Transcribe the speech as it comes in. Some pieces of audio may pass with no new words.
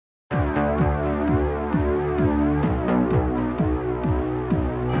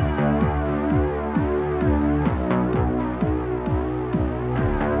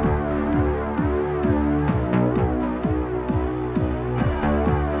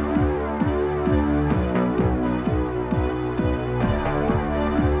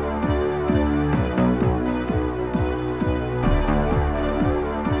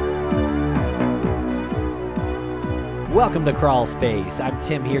Welcome to Crawl Space. I'm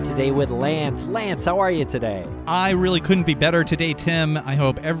Tim here today with Lance. Lance, how are you today? I really couldn't be better today, Tim. I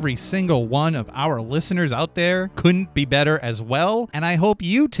hope every single one of our listeners out there couldn't be better as well. And I hope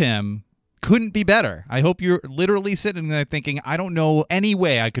you, Tim, couldn't be better. I hope you're literally sitting there thinking, I don't know any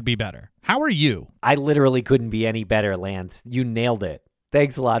way I could be better. How are you? I literally couldn't be any better, Lance. You nailed it.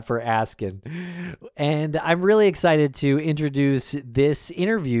 Thanks a lot for asking. And I'm really excited to introduce this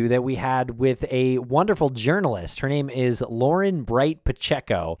interview that we had with a wonderful journalist. Her name is Lauren Bright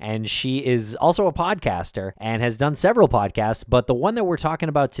Pacheco, and she is also a podcaster and has done several podcasts, but the one that we're talking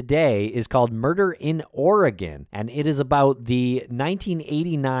about today is called Murder in Oregon, and it is about the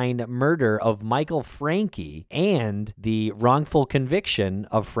 1989 murder of Michael Franke and the wrongful conviction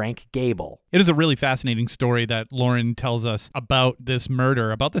of Frank Gable. It is a really fascinating story that Lauren tells us about this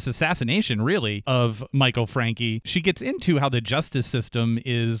murder, about this assassination, really, of Michael Franke. She gets into how the justice system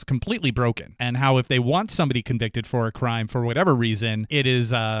is completely broken and how if they want somebody convicted for a crime for whatever reason, it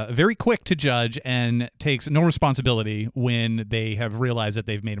is very quick to judge and takes no responsibility when they have realized that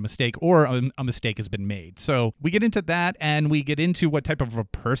they've made a mistake or a mistake has been made. So we get into that, and we get into what type of a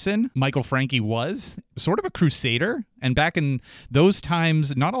person Michael Franke was, sort of a crusader. And back in those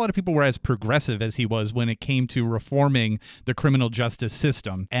times, not a lot of people were as progressive as he was when it came to reforming the criminal justice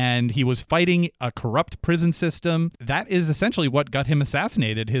system. And he was fighting a corrupt prison system. That is essentially what got him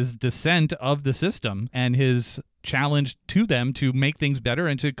assassinated, his dissent of the system and his challenge to them to make things better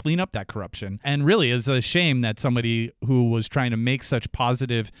and to clean up that corruption. And really, it's a shame that somebody who was trying to make such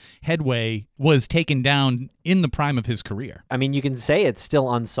positive headway was taken down in the prime of his career. I mean, you can say it's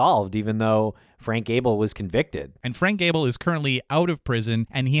still unsolved, even though Frank Gable was convicted. And Frank Gable is currently out of prison,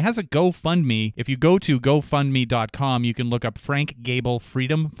 and he has a GoFundMe. If you go to GoFundMe.com, you can look up Frank Gable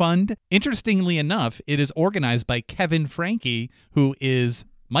Freedom Fund. Interestingly enough, it is organized by Kevin Franke, who is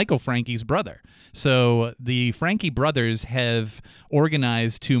Michael Franke's brother. So the Franke brothers have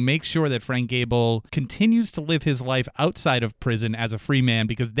organized to make sure that Frank Gable continues to live his life outside of prison as a free man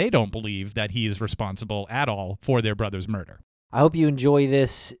because they don't believe that he is responsible at all for their brother's murder. I hope you enjoy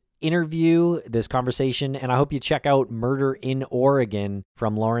this interview, this conversation, and I hope you check out Murder in Oregon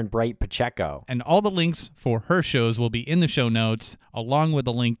from Lauren Bright Pacheco. And all the links for her shows will be in the show notes, along with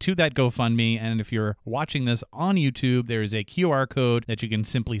a link to that GoFundMe. And if you're watching this on YouTube, there is a QR code that you can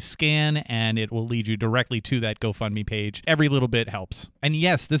simply scan, and it will lead you directly to that GoFundMe page. Every little bit helps. And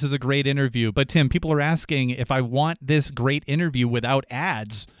yes, this is a great interview, but Tim, people are asking if I want this great interview without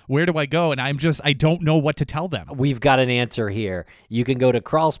ads, where do I go? And I don't know what to tell them. We've got an answer here. You can go to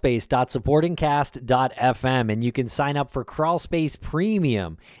crawlspace.supportingcast.fm and you can sign up for Crawlspace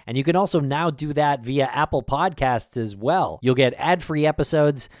Premium. And you can also now do that via Apple Podcasts as well. You'll get ad-free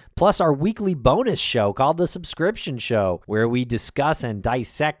episodes, plus our weekly bonus show called The Subscription Show, where we discuss and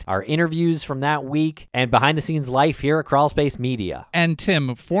dissect our interviews from that week and behind-the-scenes life here at Crawlspace Media. And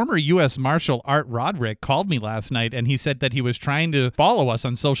Tim, former U.S. Marshal Art Roderick called me last night, and he said that he was trying to follow us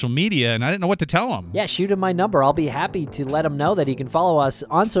on social media, and I didn't know what to tell him. Yeah, shoot him my number. I'll be happy to let him know that he can follow us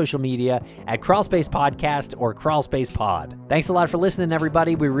on social media at Crawlspace Podcast or Crawlspace Pod. Thanks a lot for listening,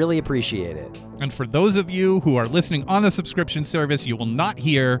 everybody. We really appreciate it. And for those of you who are listening on the subscription service, you will not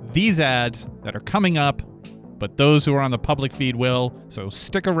hear these ads that are coming up, but those who are on the public feed will, so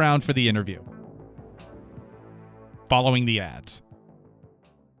stick around for the interview. Following the ads.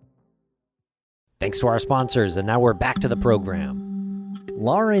 Thanks to our sponsors, and now we're back to the program.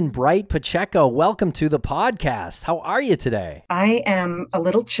 Lauren Bright Pacheco, welcome to the podcast. How are you today? I am a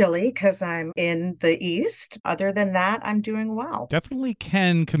little chilly because I'm in the East. Other than that, I'm doing well. Definitely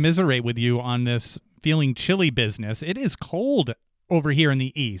can commiserate with you on this feeling chilly business. It is cold over here in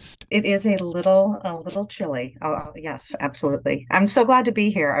the East. It is a little chilly. Oh, yes, absolutely. I'm so glad to be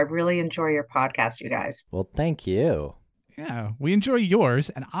here. I really enjoy your podcast, you guys. Well, thank you. Yeah, we enjoy yours,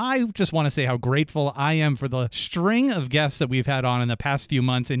 and I just want to say how grateful I am for the string of guests that we've had on in the past few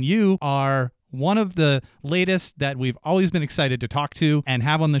months, and you are one of the latest that we've always been excited to talk to and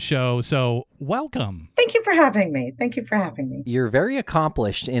have on the show, so welcome. Thank you for having me. You're very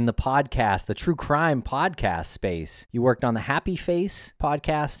accomplished in the podcast, the true crime podcast space. You worked on the Happy Face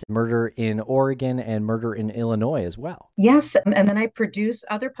podcast, Murder in Oregon, and Murder in Illinois as well. Yes, and then I produce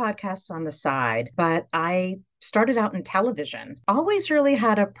other podcasts on the side, but I started out in television. Always really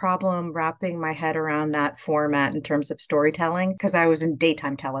had a problem wrapping my head around that format in terms of storytelling because I was in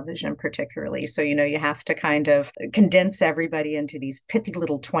daytime television particularly. So, you have to kind of condense everybody into these pithy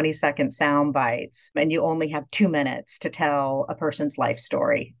little 20-second sound bites, and you only have 2 minutes to tell a person's life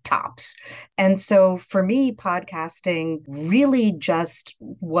story, tops. And so for me, podcasting really just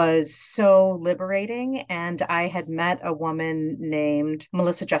was so liberating. And I had met a woman named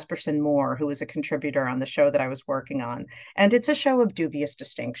Melissa Jesperson Moore, who was a contributor on the show that I was working on. And it's a show of dubious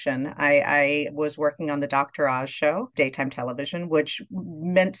distinction. I was working on the Dr. Oz show, daytime television, which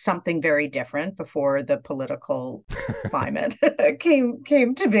meant something very different before the political climate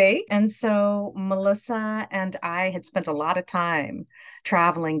came to be. And so Melissa and I had spent a lot of time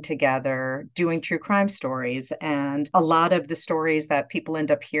traveling together, doing true crime stories. And a lot of the stories that people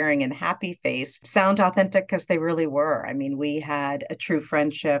end up hearing in Happy Face sound authentic because they really were. I mean, we had a true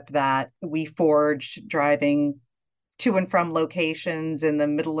friendship that we forged driving to and from locations in the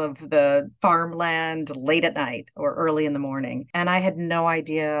middle of the farmland late at night or early in the morning. And I had no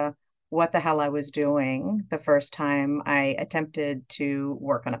idea what the hell I was doing the first time I attempted to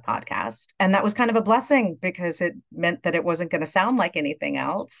work on a podcast. And that was kind of a blessing because it meant that it wasn't going to sound like anything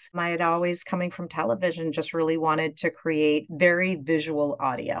else. I had always, coming from television, just really wanted to create very visual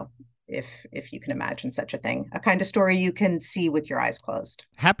audio. If you can imagine such a thing, a kind of story you can see with your eyes closed.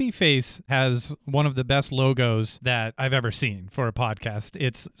 Happy Face has one of the best logos that I've ever seen for a podcast.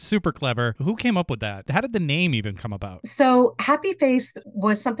 It's super clever. Who came up with that? How did the name even come about? So Happy Face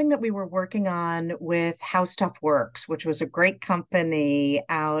was something that we were working on with How Stuff Works, which was a great company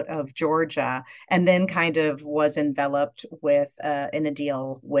out of Georgia, and then kind of was enveloped with in a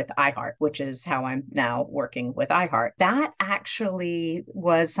deal with iHeart, which is how I'm now working with iHeart. That actually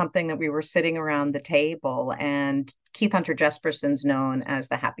was something that we were sitting around the table, and Keith Hunter Jesperson's known as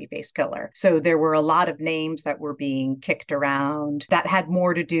the Happy Face Killer. So there were a lot of names that were being kicked around that had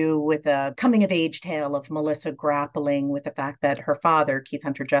more to do with a coming of age tale of Melissa grappling with the fact that her father, Keith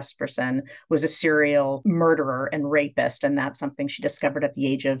Hunter Jesperson, was a serial murderer and rapist. And that's something she discovered at the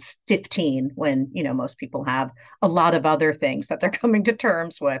age of 15 when, most people have a lot of other things that they're coming to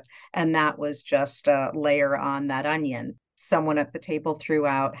terms with. And that was just a layer on that onion. Someone at the table threw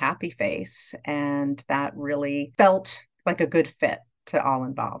out Happy Face, and that really felt like a good fit to all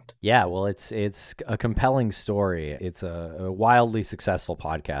involved. Yeah, well, it's a compelling story. It's a wildly successful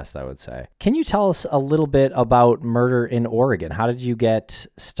podcast, I would say. Can you tell us a little bit about Murder in Oregon? How did you get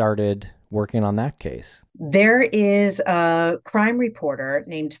started working on that case? There is a crime reporter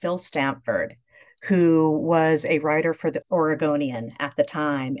named Phil Stanford who was a writer for the Oregonian at the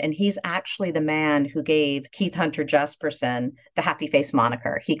time. And he's actually the man who gave Keith Hunter Jesperson the Happy Face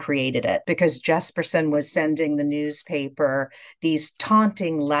moniker. He created it because Jesperson was sending the newspaper these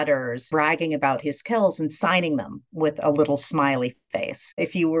taunting letters bragging about his kills and signing them with a little smiley face.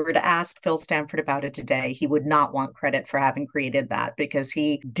 If you were to ask Phil Stanford about it today, he would not want credit for having created that because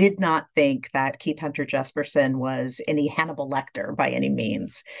he did not think that Keith Hunter Jesperson was any Hannibal Lecter by any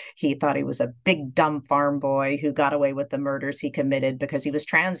means. He thought he was a big, dumb farm boy who got away with the murders he committed because he was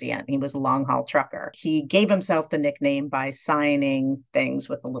transient. He was a long haul trucker. He gave himself the nickname by signing things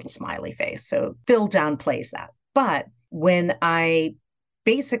with a little smiley face. So Phil downplays that. But when I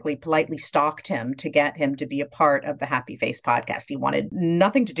basically politely stalked him to get him to be a part of the Happy Face podcast, he wanted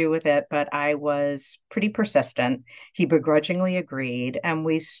nothing to do with it, but I was pretty persistent. He begrudgingly agreed, and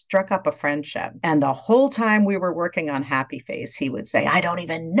we struck up a friendship. And the whole time we were working on Happy Face, he would say, I don't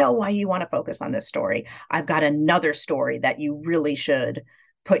even know why you want to focus on this story. I've got another story that you really should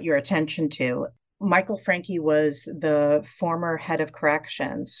put your attention to. Michael Franke was the former head of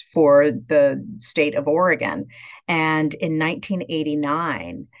corrections for the state of Oregon. And in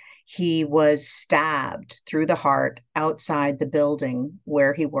 1989, he was stabbed through the heart outside the building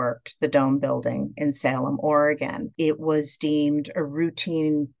where he worked, the Dome building in Salem, Oregon. It was deemed a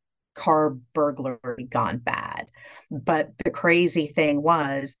routine car burglary gone bad. But the crazy thing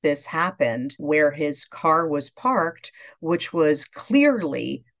was this happened where his car was parked, which was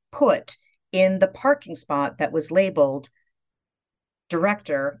clearly put in the parking spot that was labeled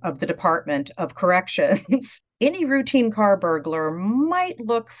Director of the Department of Corrections. Any routine car burglar might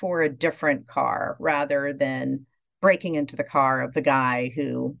look for a different car rather than breaking into the car of the guy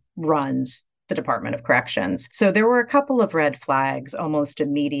who runs the Department of Corrections. So there were a couple of red flags almost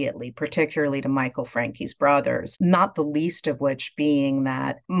immediately, particularly to Michael Franke's brothers, not the least of which being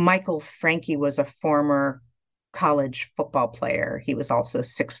that Michael Franke was a former college football player. He was also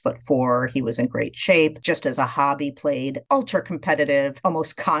 6'4". He was in great shape. Just as a hobby, played ultra competitive,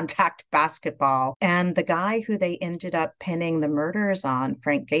 almost contact basketball. And the guy who they ended up pinning the murders on,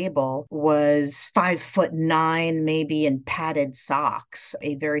 Frank Gable, was 5'9", maybe in padded socks,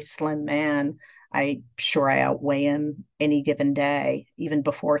 a very slim man. I'm sure I outweigh him any given day, even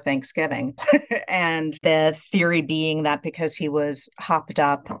before Thanksgiving. And the theory being that because he was hopped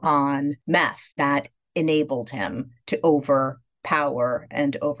up on meth, that enabled him to overpower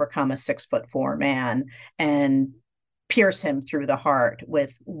and overcome a 6'4" man and pierce him through the heart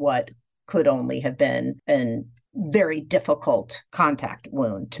with what could only have been a very difficult contact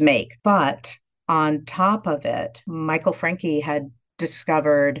wound to make. But On top of it, Michael Franke had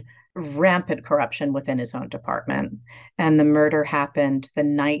discovered rampant corruption within his own department. And the murder happened the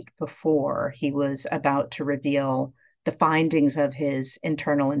night before he was about to reveal the findings of his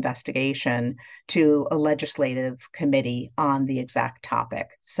internal investigation to a legislative committee on the exact topic.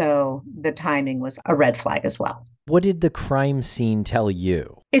 So the timing was a red flag as well. What did the crime scene tell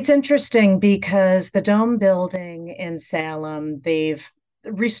you? It's interesting because the Dome building in Salem, they've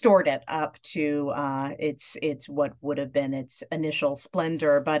restored it up to its what would have been its initial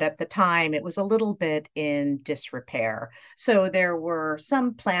splendor, but at the time it was a little bit in disrepair. So there were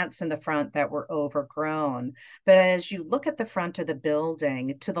some plants in the front that were overgrown. But as you look at the front of the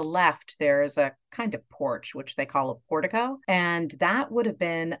building, to the left there is a kind of porch, which they call a portico, and that would have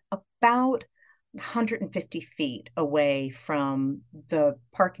been about 150 feet away from the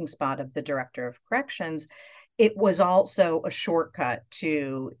parking spot of the Director of Corrections. It was also a shortcut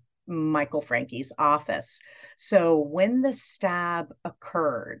to Michael Franke's office. So when the stab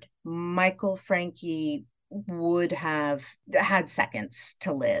occurred, Michael Franke would have had seconds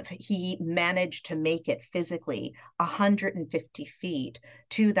to live. He managed to make it physically 150 feet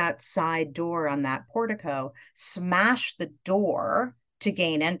to that side door on that portico, smash the door to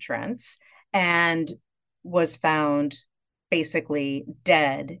gain entrance, and was found basically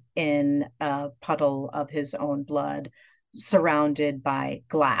dead in a puddle of his own blood, surrounded by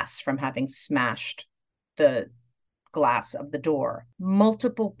glass from having smashed the glass of the door.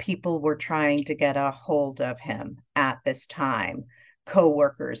 Multiple people were trying to get a hold of him at this time.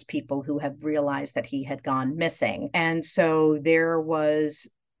 Co-workers, people who have realized that he had gone missing. And so there was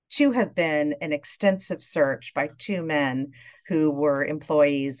to have been an extensive search by two men who were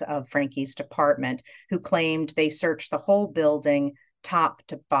employees of Franke's department, who claimed they searched the whole building top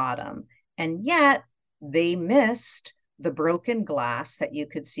to bottom. And yet they missed the broken glass that you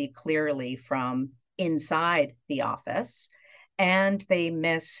could see clearly from inside the office. And they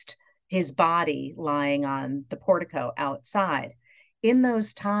missed his body lying on the portico outside. In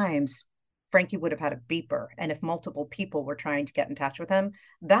those times, Franke would have had a beeper. And if multiple people were trying to get in touch with him,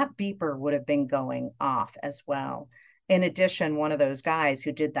 that beeper would have been going off as well. In addition, one of those guys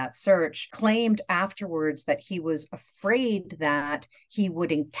who did that search claimed afterwards that he was afraid that he would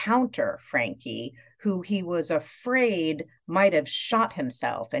encounter Franke, who he was afraid might have shot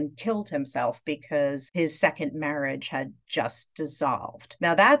himself and killed himself because his second marriage had just dissolved.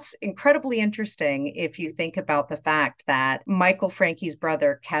 Now, that's incredibly interesting if you think about the fact that Michael Franke's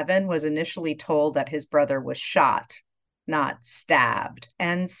brother, Kevin, was initially told that his brother was shot, not stabbed.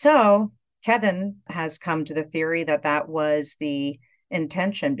 And so Kevin has come to the theory that that was the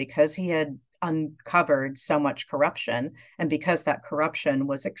intention because he had uncovered so much corruption, and because that corruption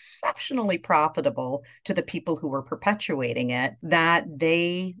was exceptionally profitable to the people who were perpetuating it, that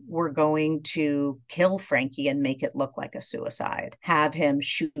they were going to kill Franke and make it look like a suicide, have him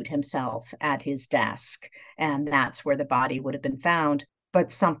shoot himself at his desk, and that's where the body would have been found.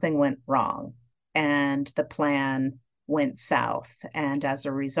 But something went wrong, and the plan went south, and as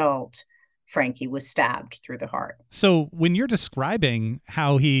a result, Franke was stabbed through the heart. So when you're describing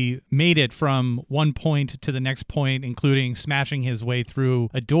how he made it from one point to the next point, including smashing his way through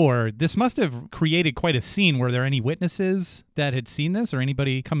a door, this must have created quite a scene. Were there any witnesses that had seen this or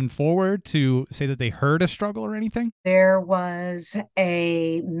anybody coming forward to say that they heard a struggle or anything? There was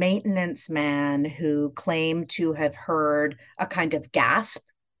a maintenance man who claimed to have heard a kind of gasp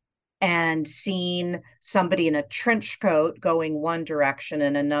and seen somebody in a trench coat going one direction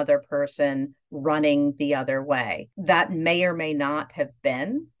and another person running the other way. That may or may not have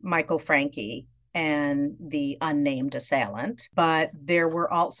been Michael Franke and the unnamed assailant, but there were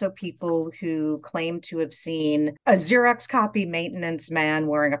also people who claimed to have seen a Xerox copy maintenance man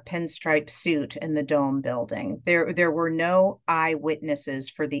wearing a pinstripe suit in the Dome building. There were no eyewitnesses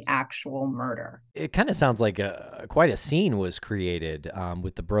for the actual murder. It kind of sounds like quite a scene was created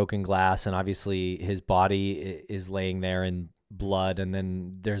with the broken glass, and obviously his body is laying there in blood, and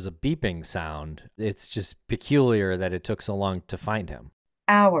then there's a beeping sound. It's just peculiar that it took so long to find him.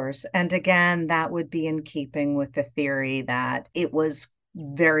 Hours. And again, that would be in keeping with the theory that it was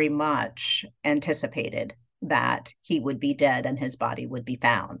very much anticipated that he would be dead and his body would be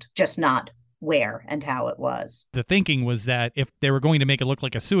found, just not where and how it was. The thinking was that if they were going to make it look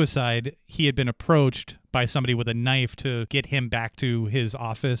like a suicide, he had been approached by somebody with a knife to get him back to his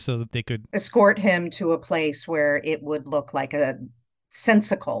office so that they could escort him to a place where it would look like a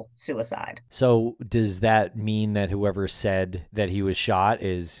sensical suicide. So does that mean that whoever said that he was shot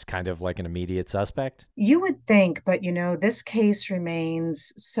is kind of like an immediate suspect? You would think, but this case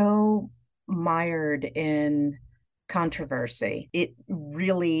remains so mired in controversy. It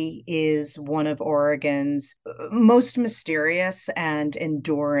really is one of Oregon's most mysterious and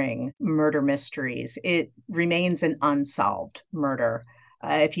enduring murder mysteries. It remains an unsolved murder.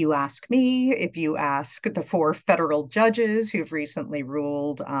 If you ask me, if you ask the 4 federal judges who've recently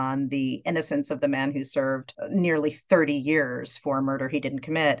ruled on the innocence of the man who served nearly 30 years for a murder he didn't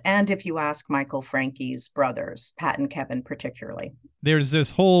commit, and if you ask Michael Francke's brothers, Pat and Kevin particularly. There's this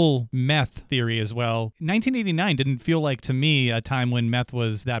whole meth theory as well. 1989 didn't feel like, to me, a time when meth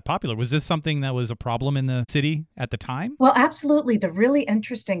was that popular. Was this something that was a problem in the city at the time? Well, absolutely. The really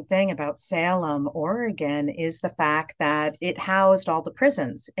interesting thing about Salem, Oregon, is the fact that it housed all the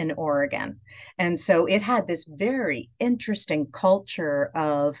prisons in Oregon. And so it had this very interesting culture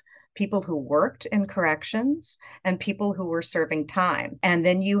of people who worked in corrections and people who were serving time. And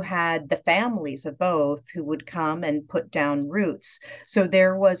then you had the families of both who would come and put down roots. So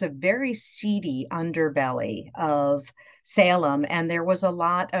there was a very seedy underbelly of Salem, and there was a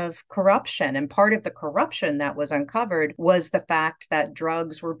lot of corruption. And part of the corruption that was uncovered was the fact that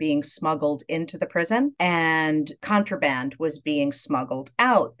drugs were being smuggled into the prison and contraband was being smuggled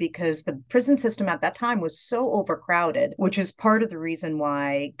out because the prison system at that time was so overcrowded, which is part of the reason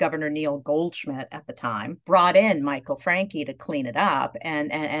why Governor Neil Goldschmidt at the time brought in Michael Francke to clean it up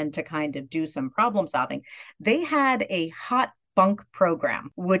and to kind of do some problem solving. They had a hot bunk program,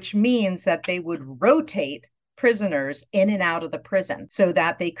 which means that they would rotate prisoners in and out of the prison so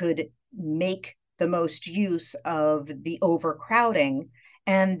that they could make the most use of the overcrowding.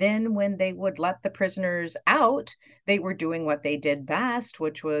 And then when they would let the prisoners out, they were doing what they did best,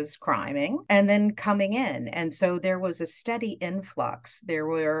 which was criming and then coming in. And so there was a steady influx. There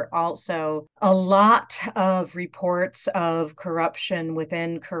were also a lot of reports of corruption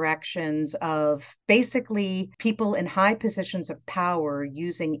within corrections, of basically people in high positions of power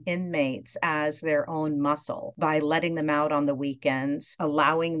using inmates as their own muscle by letting them out on the weekends,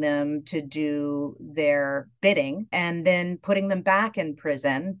 allowing them to do their bidding, and then putting them back in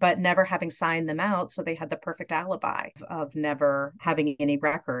prison, but never having signed them out. So they had the perfect alibi of never having any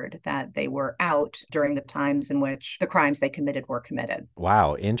record that they were out during the times in which the crimes they committed were committed.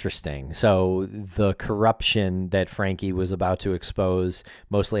 Wow, interesting. So the corruption that Francke was about to expose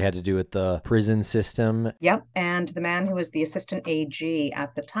mostly had to do with the prison system. Yep. And the man who was the assistant AG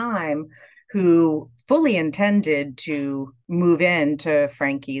at the time, who fully intended to move into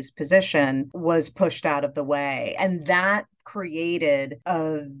Francke's position, was pushed out of the way. And that created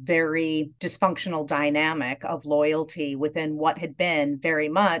a very dysfunctional dynamic of loyalty within what had been very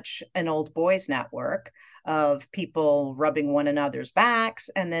much an old boys network of people rubbing one another's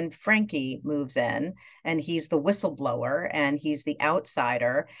backs. And then Francke moves in and he's the whistleblower and he's the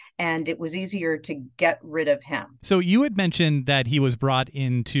outsider. And it was easier to get rid of him. So you had mentioned that he was brought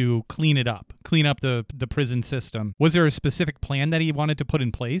in to clean up the prison system. Was there a specific plan that he wanted to put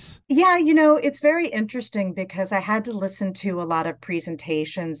in place? Yeah, it's very interesting because I had to listen to a lot of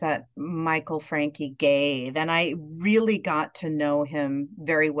presentations that Michael Francke gave, and I really got to know him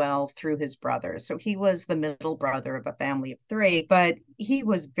very well through his brothers. So he was the middle brother of a family of 3, but he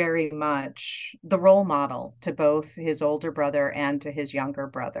was very much the role model to both his older brother and to his younger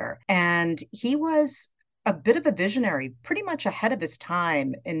brother. And he was a bit of a visionary, pretty much ahead of his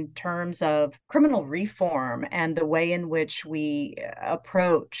time in terms of criminal reform and the way in which we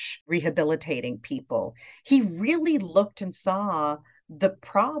approach rehabilitating people. He really looked and saw the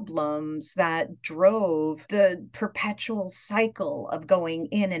problems that drove the perpetual cycle of going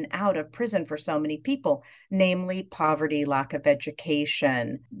in and out of prison for so many people, namely poverty, lack of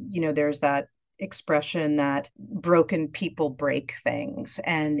education. There's that expression that broken people break things,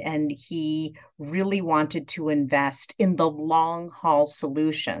 and he really wanted to invest in the long haul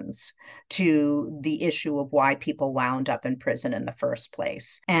solutions to the issue of why people wound up in prison in the first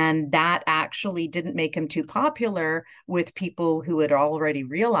place. And that actually didn't make him too popular with people who had already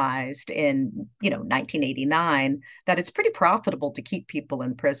realized in 1989 that it's pretty profitable to keep people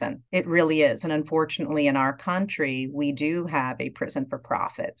in prison. It really is. And unfortunately, in our country, we do have a prison for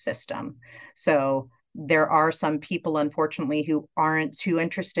profit system. So there are some people, unfortunately, who aren't too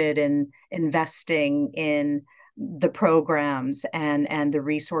interested in investing in the programs and the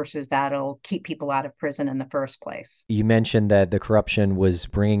resources that'll keep people out of prison in the first place. You mentioned that the corruption was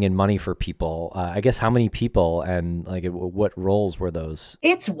bringing in money for people. I guess how many people and what roles were those?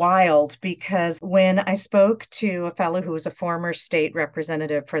 It's wild because when I spoke to a fellow who was a former state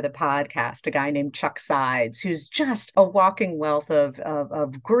representative for the podcast, a guy named Chuck Sides, who's just a walking wealth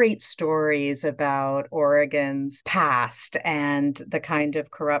of great stories about Oregon's past and the kind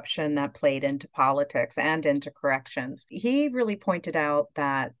of corruption that played into politics and into corrections. He really pointed out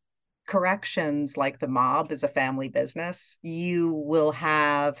that corrections, like the mob, is a family business. You will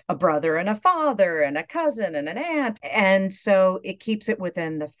have a brother and a father and a cousin and an aunt. And so it keeps it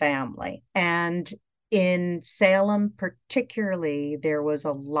within the family. And in Salem, particularly, there was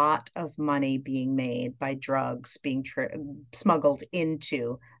a lot of money being made by drugs being smuggled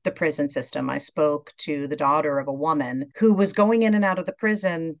into the prison system. I spoke to the daughter of a woman who was going in and out of the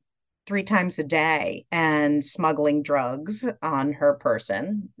prison 3 times a day and smuggling drugs on her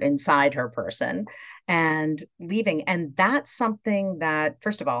person, inside her person, and leaving. And that's something that,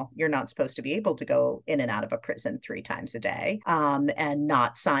 first of all, you're not supposed to be able to go in and out of a prison 3 times a day, and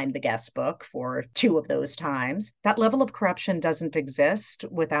not sign the guest book for 2 of those times. That level of corruption doesn't exist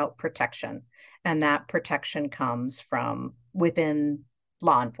without protection. And that protection comes from within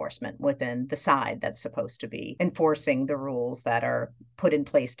law enforcement, within the side that's supposed to be enforcing the rules that are put in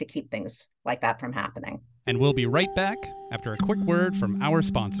place to keep things like that from happening. And we'll be right back after a quick word from our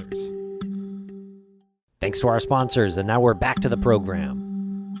sponsors. Thanks to our sponsors, and now we're back to the program.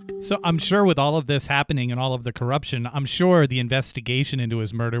 So I'm sure with all of this happening and all of the corruption, I'm sure the investigation into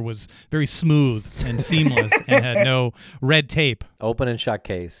his murder was very smooth and seamless and had no red tape. Open and shut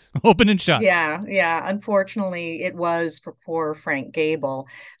case. Open and shut. Yeah. Unfortunately, it was for poor Frank Gable.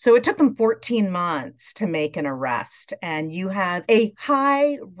 So it took them 14 months to make an arrest. And you have a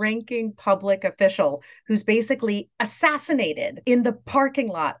high-ranking public official who's basically assassinated in the parking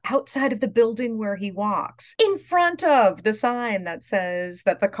lot outside of the building where he walks, in front of the sign that says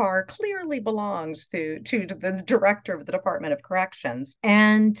that the car clearly belongs to the director of the Department of Corrections.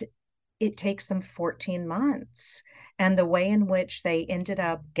 And it takes them 14 months. And the way in which they ended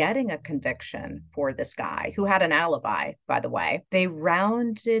up getting a conviction for this guy, who had an alibi, by the way, they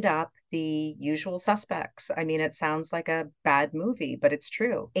rounded up the usual suspects. I mean, it sounds like a bad movie, but it's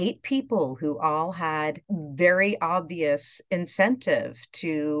true. 8 people who all had very obvious incentive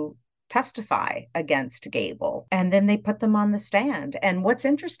to testify against Gable. And then they put them on the stand. And what's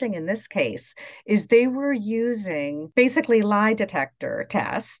interesting in this case is they were using basically lie detector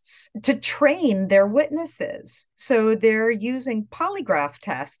tests to train their witnesses. So they're using polygraph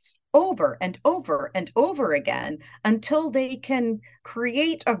tests over and over and over again until they can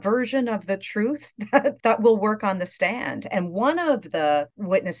create a version of the truth that will work on the stand. And one of the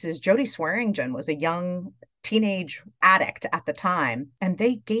witnesses, Jody Swearingen, was a young teenage addict at the time, and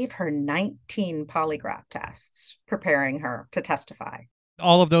they gave her 19 polygraph tests preparing her to testify.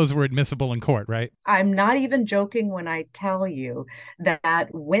 All of those were admissible in court, right? I'm not even joking when I tell you that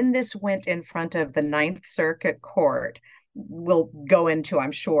when this went in front of the Ninth Circuit Court, we'll go into,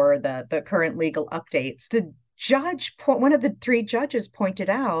 I'm sure, the current legal updates. The judge, one of the 3 judges, pointed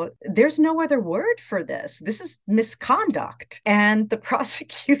out, there's no other word for this. This is misconduct. And the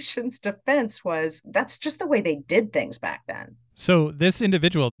prosecution's defense was, that's just the way they did things back then. So this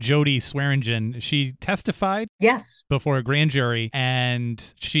individual, Jody Swearingen, she testified? Yes. Before a grand jury,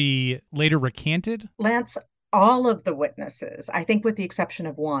 and she later recanted? Lance, all of the witnesses, I think with the exception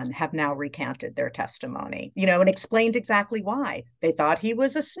of one, have now recanted their testimony, and explained exactly why. They thought he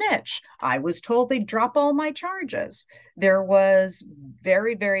was a snitch. I was told they'd drop all my charges. There was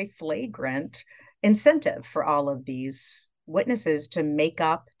very, very flagrant incentive for all of these witnesses to make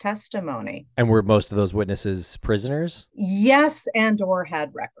up testimony. And were most of those witnesses prisoners? Yes, and or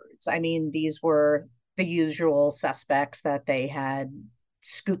had records. I mean, these were the usual suspects that they had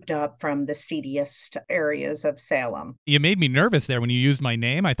scooped up from the seediest areas of Salem. You made me nervous there when you used my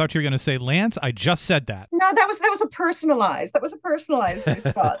name. I thought you were going to say, Lance, I just said that. No, that was a personalized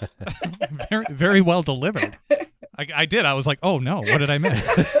response. Very, very well delivered. I did. I was like, oh no, what did I miss?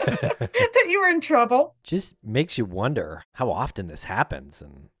 That you were in trouble. Just makes you wonder how often this happens.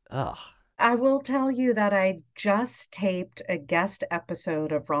 And I will tell you that I just taped a guest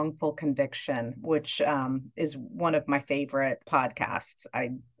episode of Wrongful Conviction, which is one of my favorite podcasts.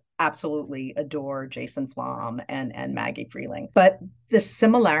 I absolutely adore Jason Flom and Maggie Freeling. But the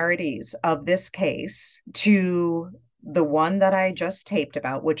similarities of this case to the one that I just taped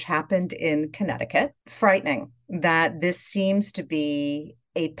about, which happened in Connecticut, frightening that this seems to be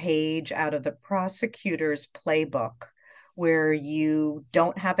a page out of the prosecutor's playbook, where you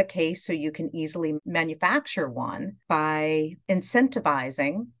don't have a case so you can easily manufacture one by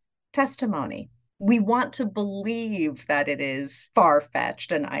incentivizing testimony. We want to believe that it is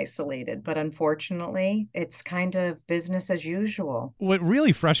far-fetched and isolated, but unfortunately, it's kind of business as usual. What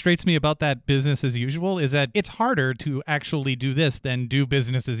really frustrates me about that business as usual is that it's harder to actually do this than do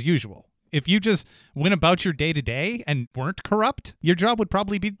business as usual. If you just went about your day to day and weren't corrupt, your job would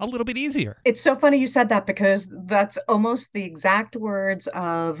probably be a little bit easier. It's so funny you said that because that's almost the exact words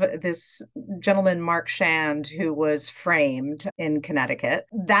of this gentleman, Mark Shand, who was framed in Connecticut.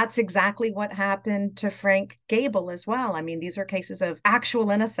 That's exactly what happened to Frank Gable as well. I mean, these are cases of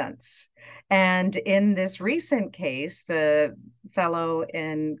actual innocence. And in this recent case, the fellow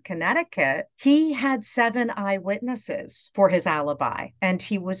in Connecticut, he had 7 eyewitnesses for his alibi, and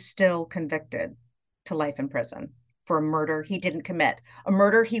he was still convicted to life in prison for a murder he didn't commit, a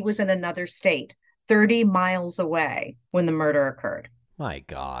murder he was in another state, 30 miles away when the murder occurred. My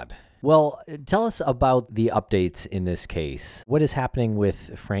God. Well, tell us about the updates in this case. What is happening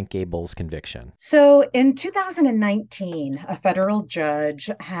with Frank Gable's conviction? So in 2019, a federal judge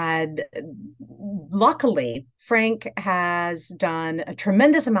had, luckily, Frank has done a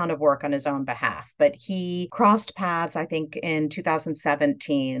tremendous amount of work on his own behalf, but he crossed paths, I think, in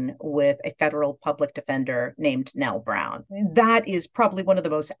 2017 with a federal public defender named Nell Brown. That is probably one of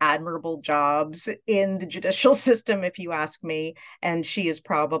the most admirable jobs in the judicial system, if you ask me, and she is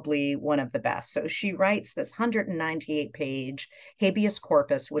probably one of the best. So she writes this 198-page habeas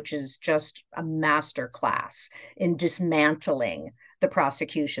corpus, which is just a master class in dismantling the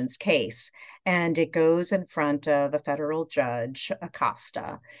prosecution's case. And it goes in front of a federal judge,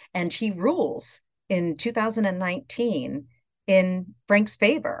 Acosta, and he rules in 2019 in Frank's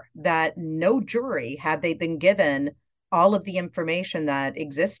favor that no jury, had they been given all of the information that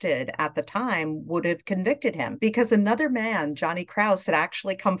existed at the time, would have convicted him, because another man, Johnny Kraus, had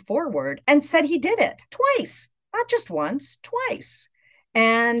actually come forward and said he did it twice, not just once, twice.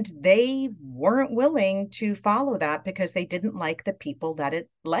 And they weren't willing to follow that because they didn't like the people that it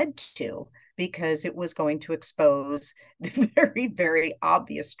led to, because it was going to expose the very, very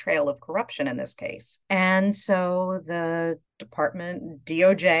obvious trail of corruption in this case. And so the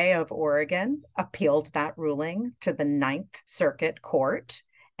DOJ of Oregon appealed that ruling to the Ninth Circuit Court,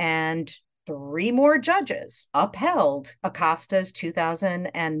 and 3 more judges upheld Acosta's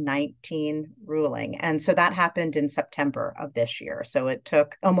 2019 ruling. And so that happened in September of this year. So it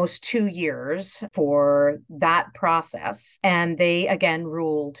took almost 2 years for that process. And they again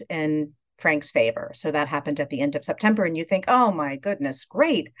ruled in Frank's favor. So that happened at the end of September. And you think, oh my goodness,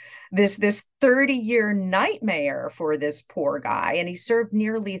 great. This 30-year nightmare for this poor guy, and he served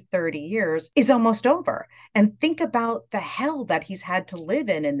nearly 30 years, is almost over. And think about the hell that he's had to live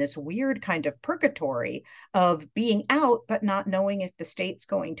in this weird kind of purgatory of being out, but not knowing if the state's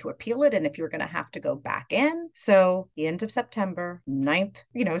going to appeal it and if you're going to have to go back in. So the end of September, Ninth,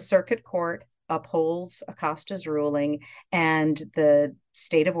 Circuit Court upholds Acosta's ruling, and the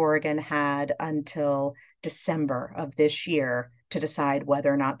state of Oregon had until December of this year to decide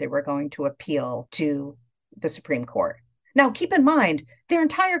whether or not they were going to appeal to the Supreme Court. Now, keep in mind, their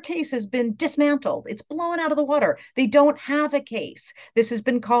entire case has been dismantled. It's blown out of the water. They don't have a case. This has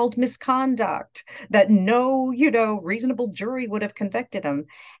been called misconduct, that no, reasonable jury would have convicted him.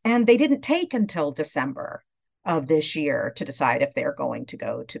 And they didn't take until December of this year to decide if they're going to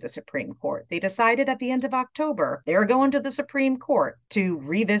go to the Supreme Court. They decided at the end of October they're going to the Supreme Court to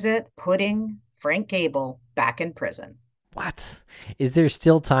revisit putting Frank Gable back in prison. What? Is there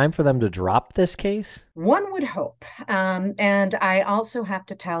still time for them to drop this case? One would hope. And I also have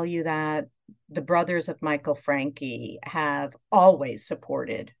to tell you that the brothers of Michael Franke have always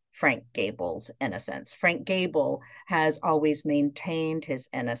supported Frank Gable's innocence. Frank Gable has always maintained his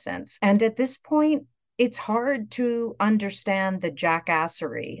innocence. And at this point, it's hard to understand the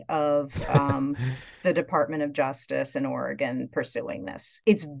jackassery of the Department of Justice in Oregon pursuing this.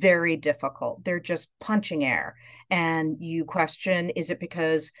 It's very difficult. They're just punching air. And you question, is it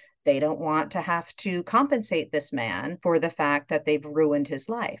because they don't want to have to compensate this man for the fact that they've ruined his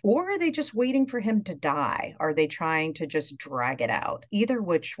life? Or are they just waiting for him to die? Are they trying to just drag it out? Either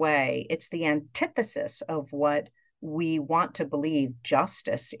which way, it's the antithesis of what we want to believe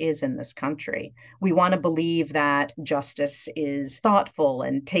justice is in this country. We want to believe that justice is thoughtful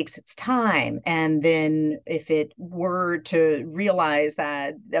and takes its time. And then if it were to realize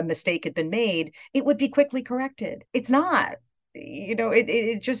that a mistake had been made, it would be quickly corrected. It's not.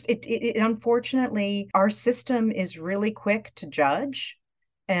 Unfortunately, our system is really quick to judge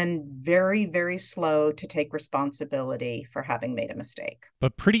and very, very slow to take responsibility for having made a mistake.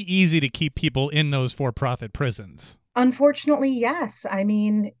 But pretty easy to keep people in those for-profit prisons. Unfortunately, yes. I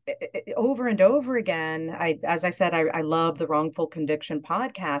mean, over and over again, as I said, I love the Wrongful Conviction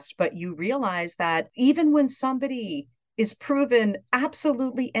podcast, but you realize that even when somebody is proven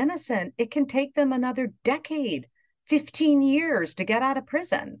absolutely innocent, it can take them another decade, 15 years to get out of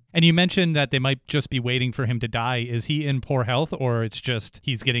prison. And you mentioned that they might just be waiting for him to die. Is he in poor health, or it's just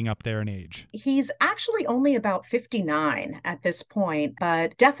he's getting up there in age? He's actually only about 59 at this point,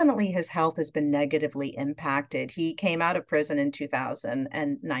 but definitely his health has been negatively impacted. He came out of prison in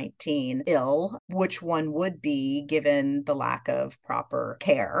 2019 ill, which one would be given the lack of proper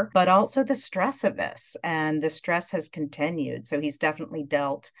care, but also the stress of this. And the stress has continued. So he's definitely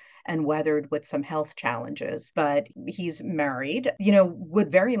dealt and weathered with some health challenges, but he's married, would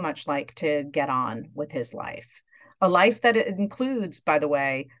very much like to get on with his life. A life that includes, by the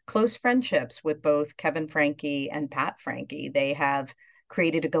way, close friendships with both Kevin Franke and Pat Franke. They have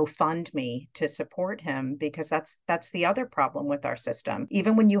created a GoFundMe to support him, because that's the other problem with our system.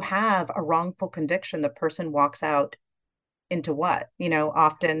 Even when you have a wrongful conviction, the person walks out into what?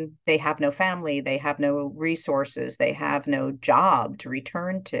 Often they have no family, they have no resources, they have no job to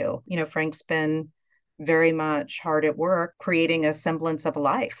return to. Frank's been very much hard at work creating a semblance of a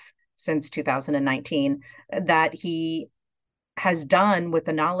life since 2019 that he has done with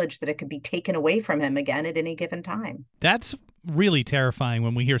the knowledge that it could be taken away from him again at any given time. That's really terrifying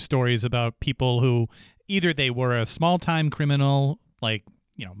when we hear stories about people who either they were a small-time criminal, like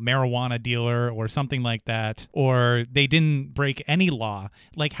marijuana dealer or something like that, or they didn't break any law.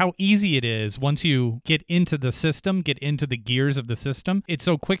 Like how easy it is once you get into the system, get into the gears of the system. It's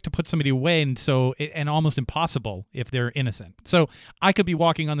so quick to put somebody away, and almost impossible if they're innocent. So I could be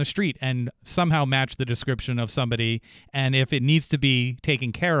walking on the street and somehow match the description of somebody, and if it needs to be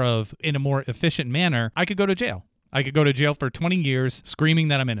taken care of in a more efficient manner, I could go to jail. I could go to jail for 20 years screaming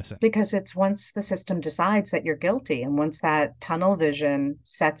that I'm innocent. Because it's once the system decides that you're guilty, and once that tunnel vision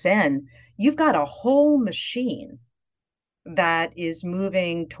sets in, you've got a whole machine that is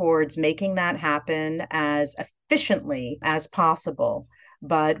moving towards making that happen as efficiently as possible.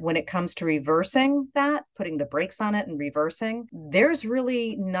 But when it comes to reversing that, putting the brakes on it and reversing, there's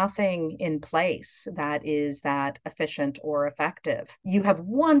really nothing in place that is that efficient or effective. You have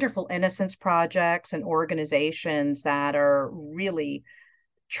wonderful innocence projects and organizations that are really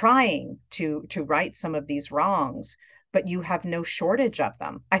trying to right some of these wrongs, but you have no shortage of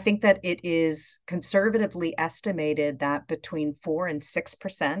them. I think that it is conservatively estimated that between 4 and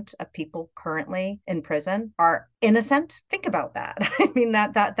 6% of people currently in prison are innocent. Think about that. I mean,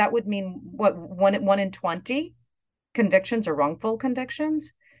 that would mean what, 1 in 20 convictions are wrongful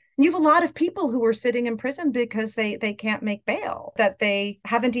convictions. You have a lot of people who are sitting in prison because they can't make bail, that they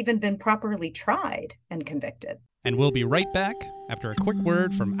haven't even been properly tried and convicted. And we'll be right back after a quick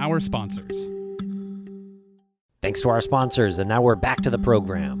word from our sponsors. Thanks to our sponsors, and now we're back to the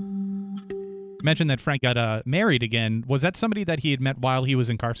program. You mentioned that Frank got married again. Was that somebody that he had met while he was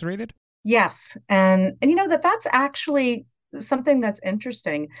incarcerated? Yes. And that's actually something that's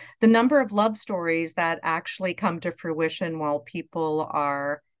interesting. The number of love stories that actually come to fruition while people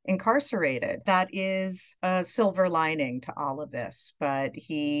are incarcerated. That is a silver lining to all of this, but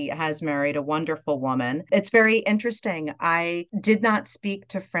he has married a wonderful woman. It's very interesting. I did not speak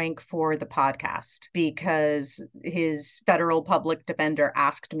to Frank for the podcast because his federal public defender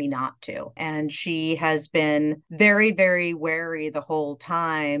asked me not to. And she has been very, very wary the whole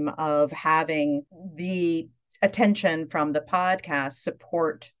time of having the attention from the podcast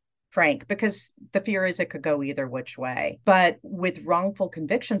support Frank, because the fear is it could go either which way. But with wrongful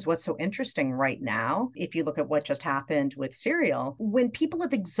convictions, what's so interesting right now, if you look at what just happened with Serial, when people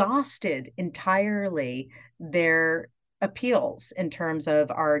have exhausted entirely their appeals in terms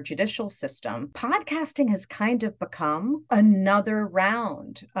of our judicial system, podcasting has kind of become another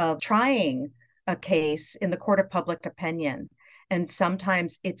round of trying a case in the court of public opinion. And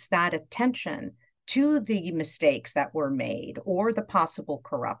sometimes it's that attention to the mistakes that were made or the possible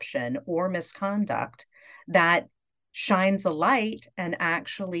corruption or misconduct that shines a light and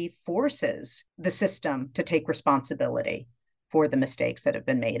actually forces the system to take responsibility for the mistakes that have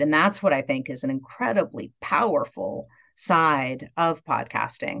been made. And that's what I think is an incredibly powerful side of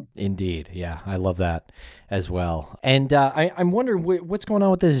podcasting. Indeed. Yeah, I love that as well. And I'm wondering what's going on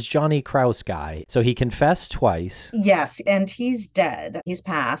with this Johnny Kraus guy. So he confessed twice. Yes, and he's dead. He's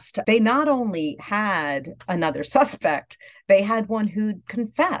passed. They not only had another suspect, they had one who'd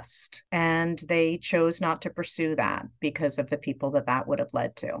confessed, and they chose not to pursue that because of the people that would have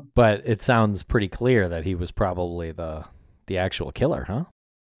led to. But it sounds pretty clear that he was probably the actual killer, huh?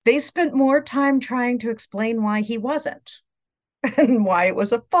 They spent more time trying to explain why he wasn't and why it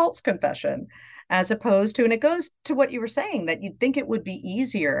was a false confession, as opposed to, and it goes to what you were saying, that you'd think it would be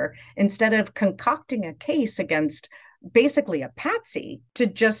easier, instead of concocting a case against basically a patsy, to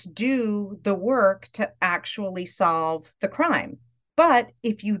just do the work to actually solve the crime. But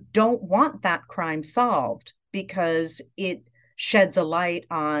if you don't want that crime solved, because it sheds a light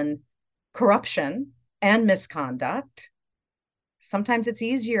on corruption and misconduct. Sometimes it's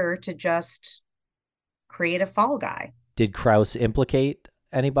easier to just create a fall guy. Did Krauss implicate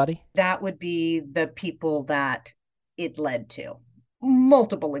anybody? That would be the people that it led to.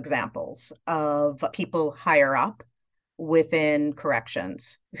 Multiple examples of people higher up within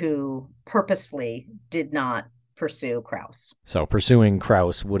corrections who purposefully did not pursue Krauss. So pursuing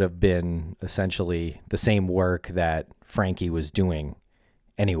Krauss would have been essentially the same work that Franke was doing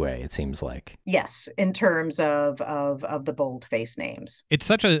anyway, it seems like. Yes, in terms of the boldface names. It's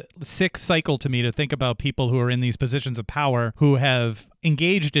such a sick cycle to me to think about people who are in these positions of power who have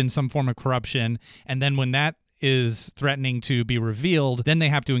engaged in some form of corruption, and then when that is threatening to be revealed, then they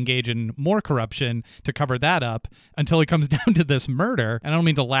have to engage in more corruption to cover that up until it comes down to this murder. And I don't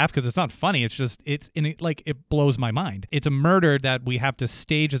mean to laugh because it's not funny. It's just, it blows my mind. It's a murder that we have to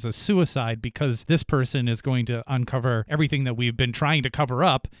stage as a suicide because this person is going to uncover everything that we've been trying to cover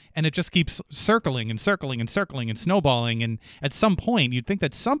up. And it just keeps circling and circling and circling and snowballing. And at some point, you'd think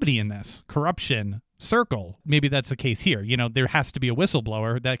that somebody in this corruption circle, maybe that's the case here. You know, there has to be a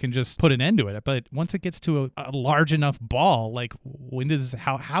whistleblower that can just put an end to it. But once it gets to a large enough ball, like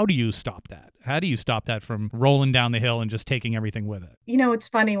how do you stop that? How do you stop that from rolling down the hill and just taking everything with it? You know, it's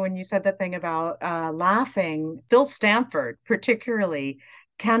funny when you said that thing about laughing. Phil Stanford, particularly,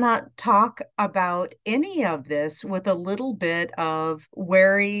 cannot talk about any of this with a little bit of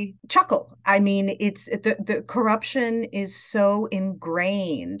wary chuckle. I mean, it's the corruption is so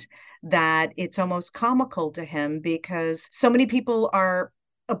ingrained that it's almost comical to him because so many people are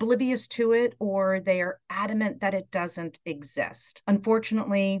oblivious to it or they are adamant that it doesn't exist.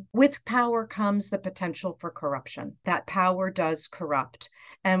 Unfortunately, with power comes the potential for corruption. That power does corrupt.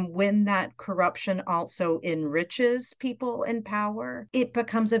 And when that corruption also enriches people in power, it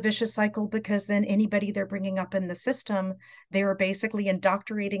becomes a vicious cycle because then anybody they're bringing up in the system, they are basically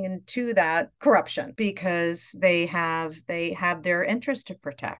indoctrinating into that corruption because they have their interest to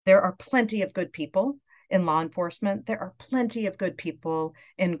protect. There are plenty of good people in law enforcement. There are plenty of good people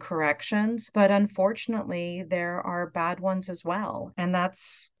in corrections, but unfortunately, there are bad ones as well. And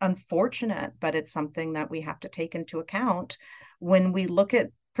that's unfortunate, but it's something that we have to take into account when we look at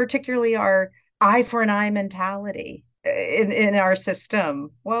particularly our eye for an eye mentality in our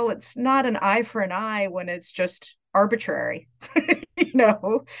system. Well, it's not an eye for an eye when it's just arbitrary. You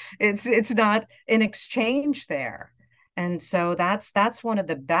know, it's not an exchange there. And so that's one of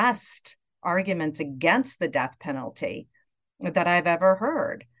the best arguments against the death penalty that I've ever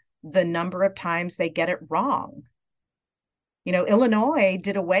heard. The number of times they get it wrong. You know, Illinois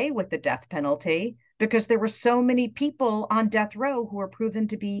did away with the death penalty because there were so many people on death row who were proven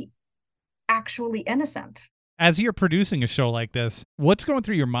to be actually innocent. As you're producing a show like this, what's going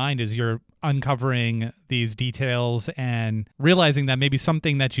through your mind as you're uncovering these details and realizing that maybe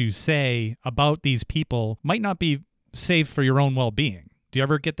something that you say about these people might not be safe for your own well-being? Do you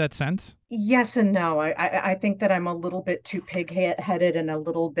ever get that sense? Yes and no. I think that I'm a little bit too pig-headed and a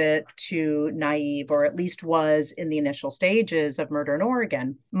little bit too naive, or at least was in the initial stages of Murder in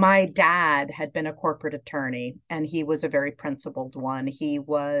Oregon. My dad had been a corporate attorney, and he was a very principled one. He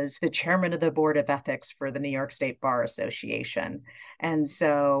was the chairman of the board of ethics for the New York State Bar Association. And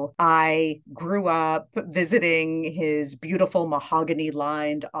so I grew up visiting his beautiful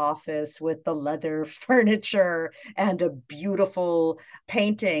mahogany-lined office with the leather furniture and a beautiful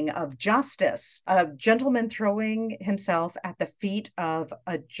painting of justice, a gentleman throwing himself at the feet of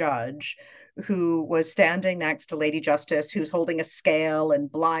a judge who was standing next to Lady Justice, who's holding a scale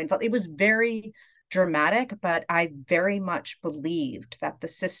and blindfold. It was very dramatic, but I very much believed that the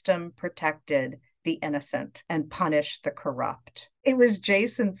system protected the innocent and punished the corrupt. It was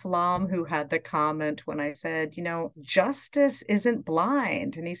Jason Flom who had the comment when I said, you know, justice isn't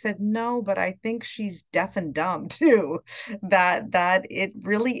blind. And he said, no, but I think she's deaf and dumb too. That it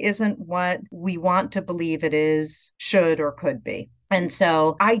really isn't what we want to believe it is, should, or could be. And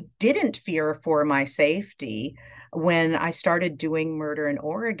so I didn't fear for my safety when I started doing Murder in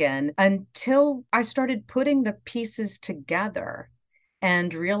Oregon until I started putting the pieces together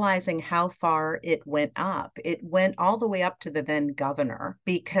and realizing how far it went up. It went all the way up to the then governor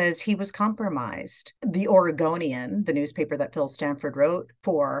because he was compromised. The Oregonian, the newspaper that Phil Stanford wrote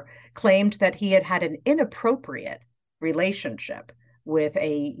for, claimed that he had had an inappropriate relationship with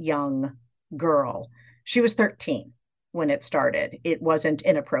a young girl. She was 13 when it started. It wasn't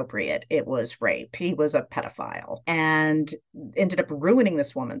inappropriate. It was rape. He was a pedophile and ended up ruining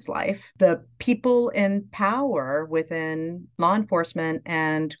this woman's life. The people in power within law enforcement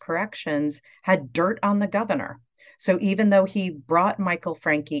and corrections had dirt on the governor. So even though he brought Michael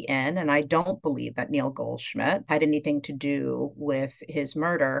Franke in, and I don't believe that Neil Goldschmidt had anything to do with his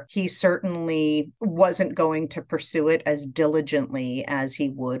murder, he certainly wasn't going to pursue it as diligently as he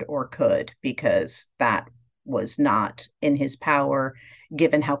would or could, because that was not in his power,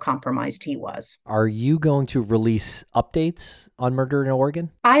 given how compromised he was. Are you going to release updates on Murder in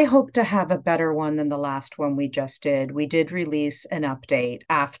Oregon? I hope to have a better one than the last one we just did. We did release an update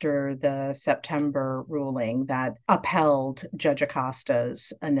after the September ruling that upheld Judge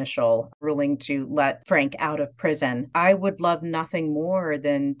Acosta's initial ruling to let Frank out of prison. I would love nothing more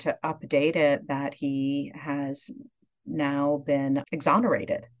than to update it that he has now been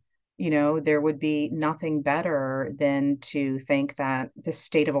exonerated. There would be nothing better than to think that the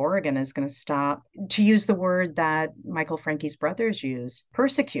state of Oregon is going to stop, to use the word that Michael Franke's brothers use,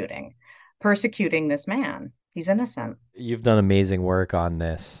 persecuting this man. He's innocent. You've done amazing work on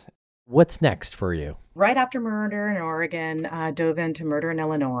this. What's next for you? Right after Murder in Oregon, dove into Murder in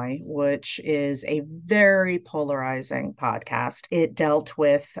Illinois, which is a very polarizing podcast. It dealt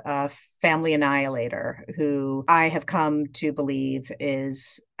with a family annihilator who I have come to believe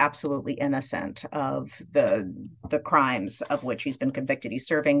is absolutely innocent of the crimes of which he's been convicted. He's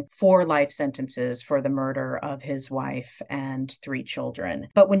serving 4 life sentences for the murder of his wife and 3 children.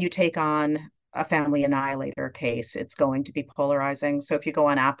 But when you take on a family annihilator case, it's going to be polarizing. So if you go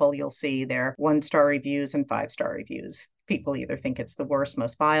on Apple, you'll see their 1-star reviews and 5-star reviews. People either think it's the worst,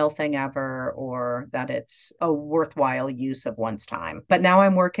 most vile thing ever, or that it's a worthwhile use of one's time. But now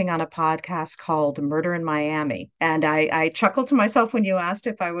I'm working on a podcast called Murder in Miami. And I chuckled to myself when you asked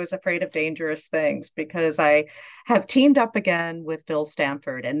if I was afraid of dangerous things, because I have teamed up again with Phil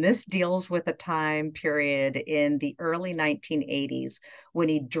Stanford. And this deals with a time period in the early 1980s when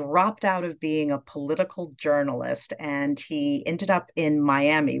he dropped out of being a political journalist and he ended up in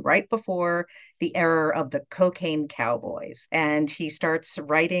Miami right before the era of the cocaine cowboys. And he starts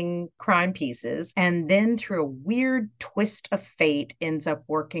writing crime pieces, and then through a weird twist of fate ends up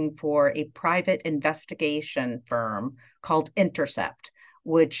working for a private investigation firm called Intercept,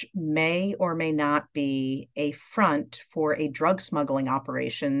 which may or may not be a front for a drug smuggling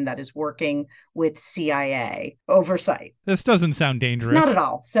operation that is working with CIA oversight. This doesn't sound dangerous. Not at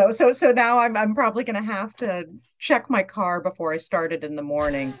all. So now I'm probably going to have to check my car before I start it in the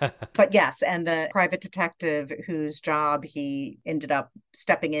morning. But yes, and the private detective whose job he ended up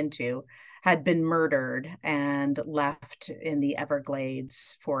stepping into had been murdered and left in the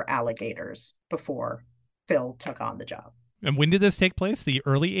Everglades for alligators before Phil took on the job. And when did this take place? The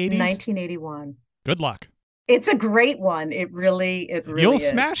early 80s? 1981. Good luck. It's a great one. It really You'll is.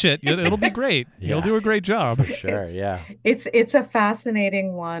 Smash it. It'll be great. Yeah. You'll do a great job. For sure, yeah. It's a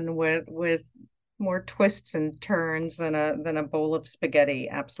fascinating one with more twists and turns than a bowl of spaghetti,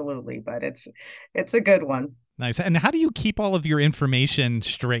 absolutely. But it's a good one. Nice. And how do you keep all of your information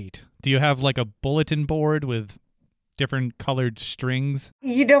straight? Do you have like a bulletin board with different colored strings?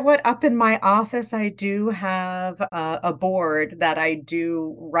 You know what? Up in my office, I do have a board that I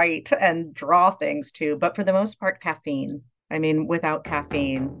do write and draw things to, but for the most part, caffeine. I mean, without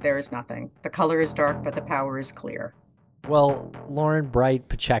caffeine, there is nothing. The color is dark, but the power is clear. Well, Lauren Bright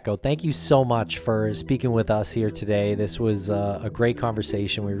Pacheco, thank you so much for speaking with us here today. This was a great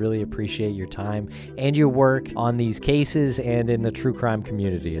conversation. We really appreciate your time and your work on these cases and in the true crime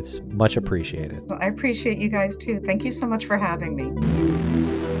community. It's much appreciated. Well, I appreciate you guys too. Thank you so much for having me.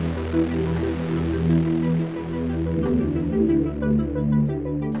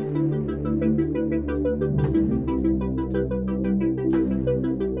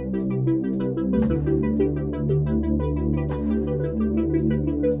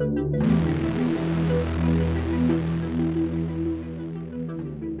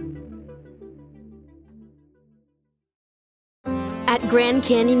 At Grand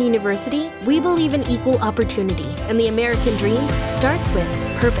Canyon University, we believe in equal opportunity, and the American dream starts with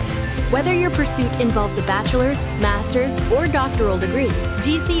purpose. Whether your pursuit involves a bachelor's, master's, or doctoral degree,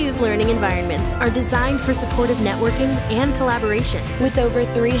 GCU's learning environments are designed for supportive networking and collaboration. With over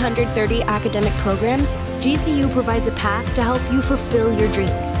 330 academic programs, GCU provides a path to help you fulfill your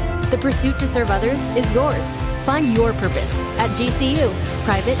dreams. The pursuit to serve others is yours. Find your purpose at GCU.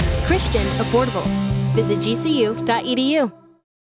 Private, Christian, affordable. Visit gcu.edu.